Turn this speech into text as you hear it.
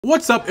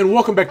What's up and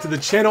welcome back to the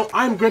channel.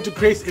 I'm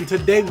Granto and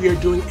today we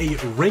are doing a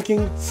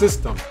ranking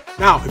system.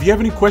 Now, if you have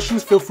any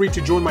questions, feel free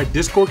to join my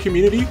Discord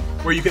community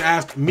where you can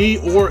ask me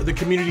or the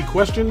community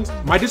questions.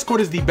 My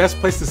Discord is the best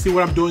place to see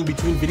what I'm doing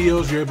between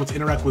videos. You're able to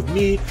interact with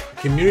me,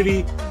 the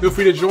community. Feel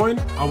free to join.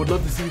 I would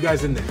love to see you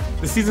guys in there.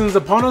 The season is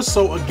upon us,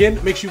 so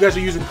again, make sure you guys are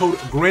using code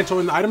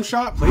Granto in the item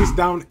shop. Place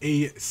down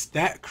a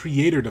stat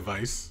creator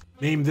device.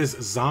 Name this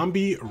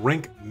Zombie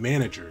Rank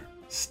Manager.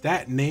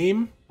 Stat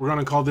name, we're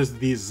gonna call this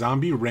the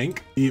zombie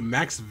rank, the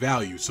max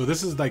value. So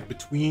this is like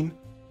between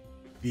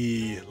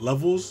the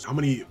levels. How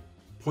many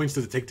points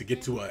does it take to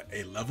get to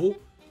a level?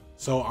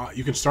 So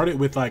you can start it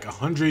with like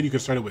 100, you can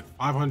start it with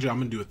 500. I'm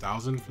gonna do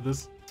 1,000 for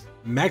this.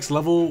 Max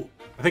level,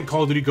 I think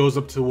Call of Duty goes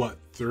up to what,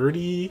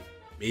 30,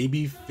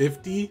 maybe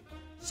 50.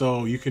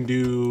 So you can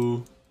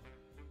do,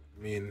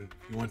 I mean,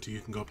 if you want to, you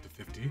can go up to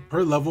 50.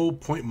 Per level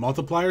point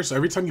multiplier. So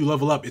every time you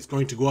level up, it's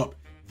going to go up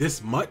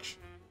this much.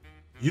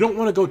 You don't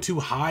want to go too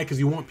high because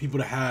you want people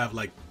to have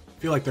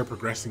feel like they're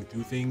progressing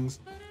through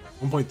things.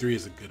 1.3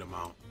 is a good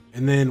amount.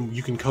 And then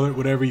you can color it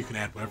whatever, you can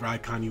add whatever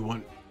icon you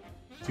want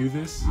to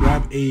this.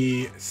 Grab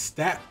a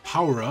stat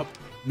power up,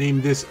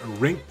 name this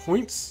rank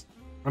points.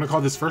 I'm gonna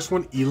call this first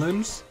one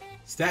elims.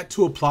 Stat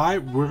to apply,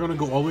 we're gonna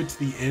go all the way to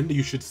the end.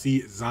 You should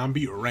see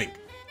zombie rank,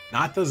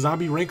 not the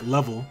zombie rank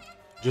level,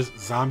 just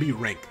zombie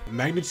rank.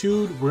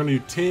 Magnitude, we're gonna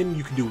do 10,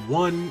 you can do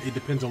 1, it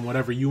depends on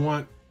whatever you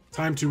want.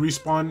 Time to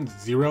respawn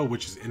 0,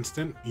 which is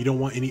instant. You don't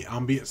want any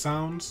ambient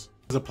sounds.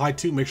 As applied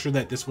to, make sure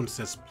that this one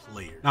says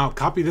player. Now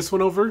copy this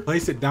one over,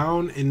 place it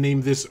down and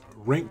name this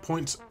rank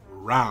points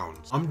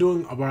rounds. I'm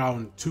doing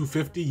around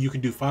 250. You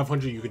can do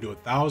 500, you can do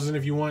 1,000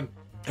 if you want.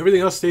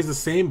 Everything else stays the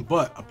same,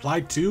 but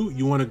applied to,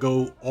 you want to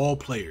go all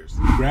players.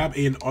 Grab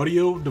an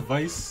audio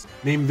device,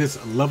 name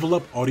this level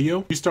up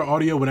audio. Restart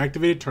audio when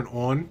activated, turn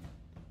on.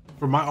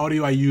 For my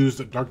audio, I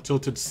used dark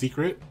tilted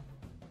secret.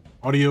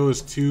 Audio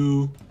is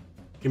 2.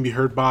 Can be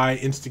heard by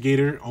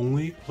instigator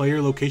only.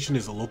 Player location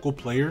is a local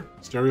player.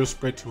 Stereo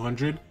spread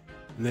 200,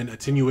 and then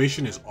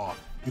attenuation is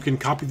off. You can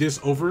copy this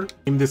over,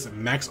 name this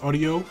max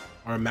audio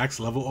or max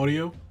level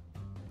audio.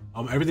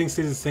 Everything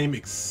stays the same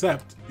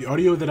except the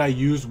audio that I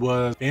used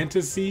was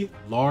Fantasy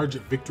Large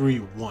Victory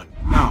 1.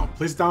 Now,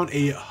 place down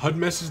a HUD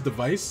message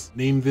device.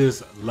 Name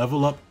this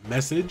level up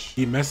message.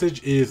 The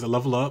message is a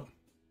level up.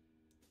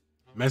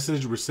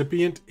 Message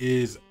recipient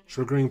is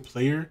triggering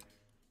player.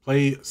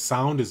 Play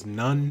sound is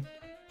none.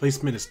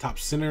 Placement is top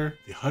center.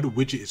 The HUD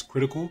widget is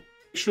critical.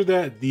 Make sure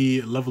that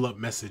the level up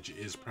message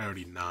is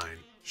priority 9.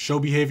 Show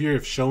behavior,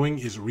 if showing,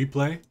 is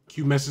replay.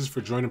 Queue message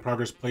for join in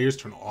progress players,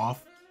 turn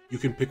off. You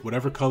can pick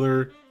whatever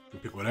color, you can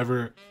pick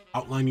whatever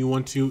outline you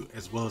want to,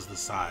 as well as the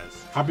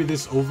size. Copy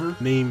this over,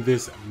 name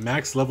this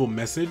max level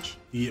message.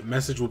 The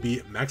message will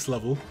be max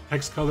level.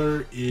 Text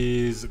color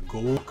is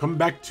gold. Come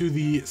back to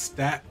the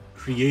stat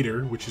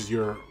creator, which is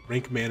your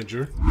rank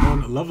manager.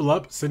 On level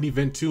up, send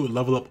event to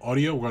level up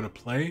audio, we're gonna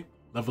play.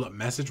 Level up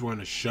message, we're going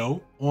to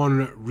show.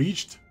 On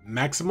reached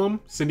maximum,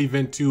 send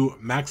event to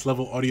max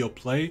level audio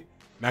play,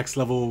 max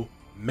level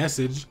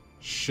message,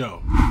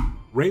 show.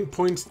 Rank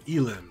points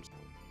elims.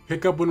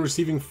 Pick up when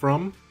receiving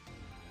from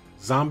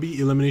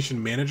zombie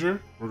elimination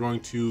manager. We're going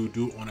to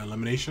do on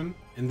elimination.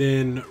 And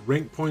then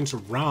rank points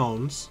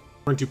rounds.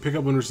 We're going to pick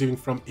up when receiving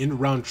from in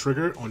round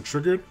trigger on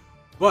triggered.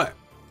 But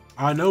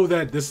I know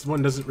that this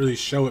one doesn't really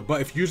show it, but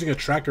if you're using a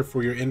tracker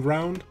for your end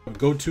round,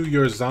 go to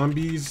your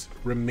zombies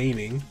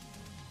remaining,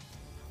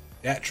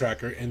 that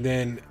tracker, and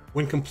then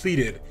when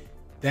completed,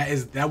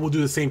 that will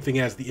do the same thing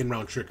as the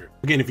in-round trigger.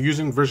 Again, if you're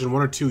using version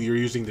 1 or 2, you're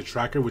using the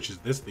tracker, which is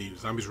this, the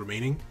zombies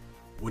remaining,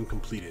 when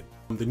completed.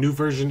 The new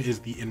version is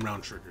the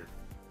in-round trigger.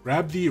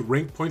 Grab the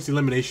rank points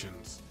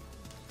eliminations.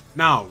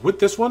 Now, with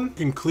this one, you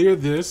can clear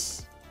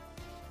this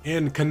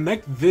and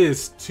connect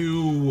this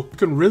to, you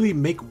can really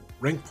make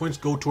rank points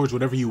go towards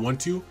whatever you want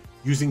to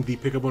using the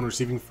pick up when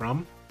receiving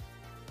from.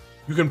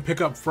 You can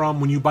pick up from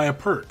when you buy a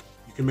perk.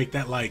 You can make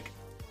that like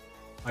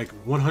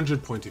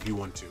 100 points if you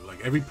want to. Like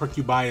every perk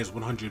you buy is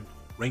 100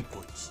 rank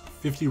points.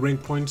 50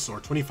 rank points or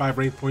 25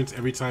 rank points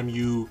every time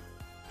you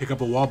pick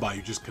up a wall buy.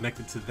 You just connect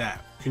it to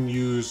that. You can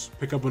use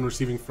pick up when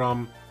receiving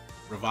from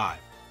revive.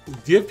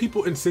 Give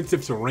people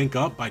incentive to rank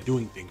up by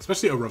doing things,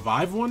 especially a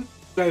revive one. You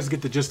guys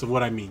get the gist of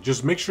what I mean.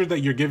 Just make sure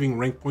that you're giving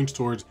rank points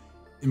towards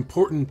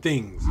important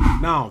things.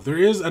 Now, there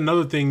is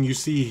another thing you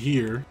see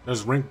here.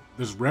 There's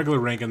regular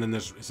rank, and then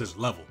it says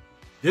level.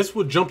 This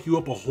will jump you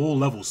up a whole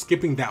level,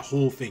 skipping that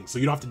whole thing. So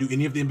you don't have to do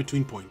any of the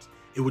in-between points.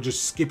 It will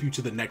just skip you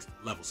to the next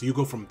level. So you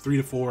go from 3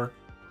 to 4,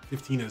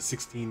 15 to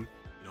 16,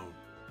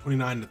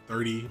 29 to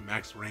 30,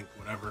 max rank,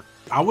 whatever.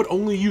 I would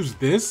only use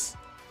this,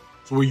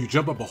 so where you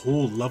jump up a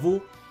whole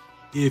level,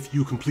 if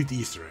you complete the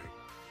Easter egg.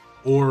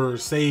 Or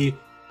say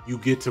you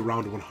get to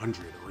round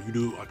 100, or you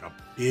do like a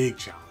big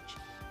challenge.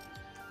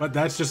 But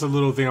that's just a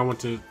little thing I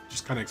want to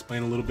just kind of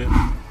explain a little bit. All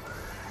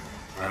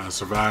right, let's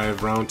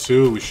survive round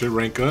 2. We should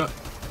rank up.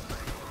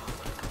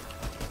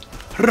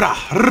 Ra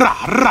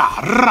ra ra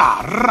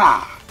ra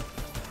ra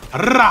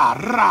ra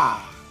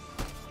ra.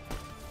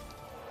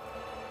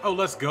 Oh,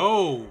 let's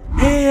go.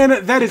 And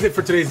that is it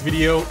for today's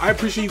video. I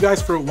appreciate you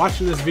guys for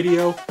watching this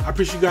video. I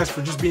appreciate you guys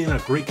for just being a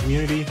great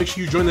community. Make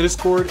sure you join the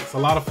Discord. It's a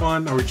lot of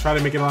fun, or we try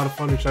to make it a lot of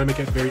fun. We try to make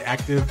it very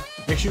active.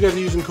 Make sure you guys are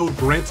using code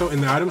Granto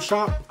in the item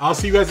shop. I'll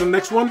see you guys in the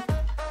next one.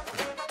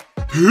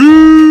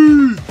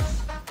 Peace.